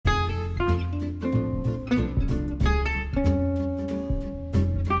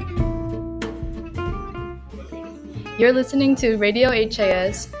You're listening to Radio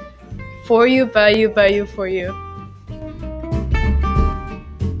HIS, for you, by you, by you, for you.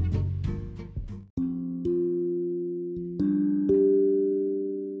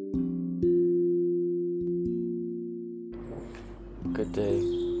 Good day.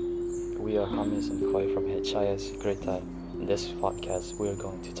 We are Hamis and Koi from HIS Greta. In this podcast, we are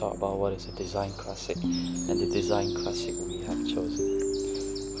going to talk about what is a design classic and the design classic we have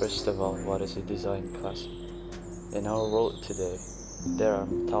chosen. First of all, what is a design classic? In our world today, there are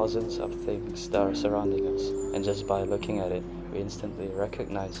thousands of things that are surrounding us, and just by looking at it, we instantly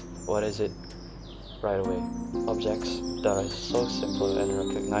recognize what is it right away. Objects that are so simple and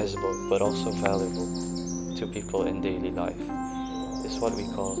recognizable but also valuable to people in daily life is what we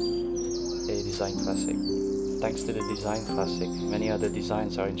call a design classic. Thanks to the design classic, many other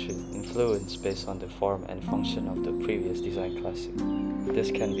designs are influenced based on the form and function of the previous design classic.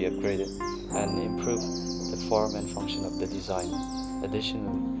 This can be upgraded and improve the form and function of the design.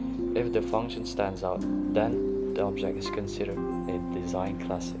 Additionally, if the function stands out, then the object is considered a design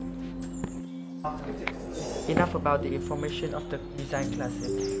classic. Enough about the information of the design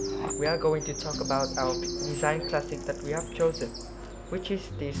classic. We are going to talk about our design classic that we have chosen, which is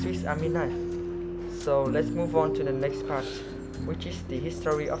the Swiss Army knife. So let's move on to the next part, which is the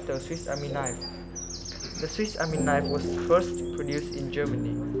history of the Swiss Army knife. The Swiss Army knife was first produced in Germany.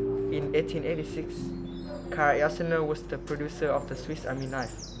 In 1886, Karl Eisener was the producer of the Swiss Army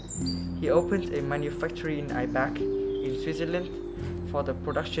knife. He opened a manufactory in Eibach in Switzerland for the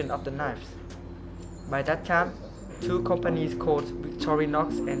production of the knives. By that time, two companies called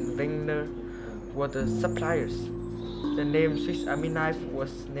Victorinox and Wegener were the suppliers. The name Swiss Army knife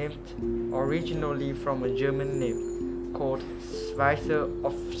was named originally from a German name called Schweizer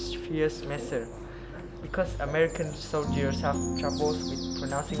Offiziersmesser, because American soldiers have troubles with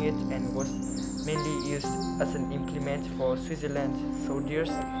pronouncing it and was mainly used as an implement for Switzerland soldiers.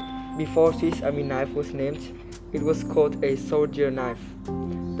 Before Swiss Army knife was named, it was called a soldier knife.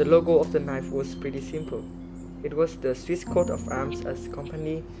 The logo of the knife was pretty simple. It was the Swiss coat of arms as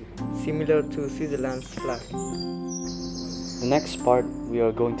company, similar to Switzerland's flag. The next part, we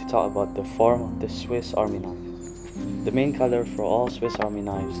are going to talk about the form of the Swiss Army knife. The main color for all Swiss Army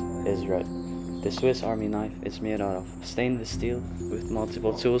knives is red. The Swiss Army knife is made out of stainless steel with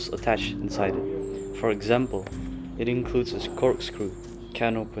multiple tools attached inside it. For example, it includes a corkscrew,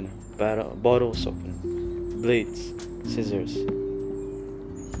 can opener, bottles opener, blades, scissors.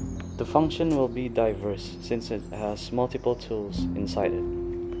 The function will be diverse since it has multiple tools inside it.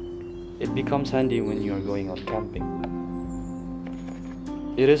 It becomes handy when you are going out camping.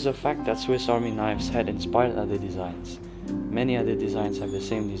 It is a fact that Swiss Army knives had inspired other designs. Many other designs have the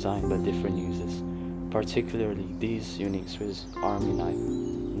same design but different uses, particularly these unique Swiss Army knife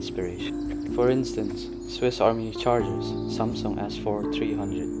inspiration. For instance, Swiss Army chargers, Samsung S4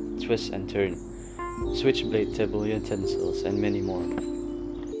 300, twist and turn, switchblade table utensils, and many more.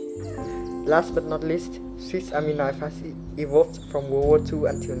 Last but not least, Swiss Army knife has evolved from World War II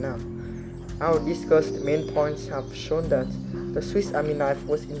until now. Our discussed main points have shown that the Swiss Army knife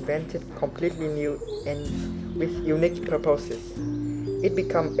was invented completely new and with unique purposes. It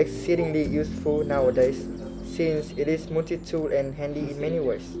becomes exceedingly useful nowadays since it is multi-tool and handy in many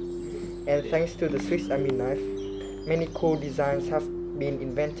ways. And thanks to the Swiss Army knife, many cool designs have been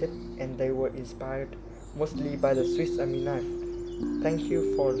invented and they were inspired mostly by the Swiss Army knife. Thank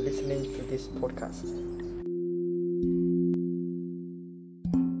you for listening to this podcast.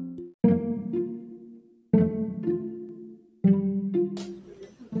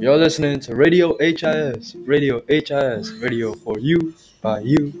 You're listening to Radio HIS, Radio HIS, radio for you, by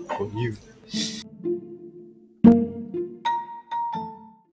you, for you.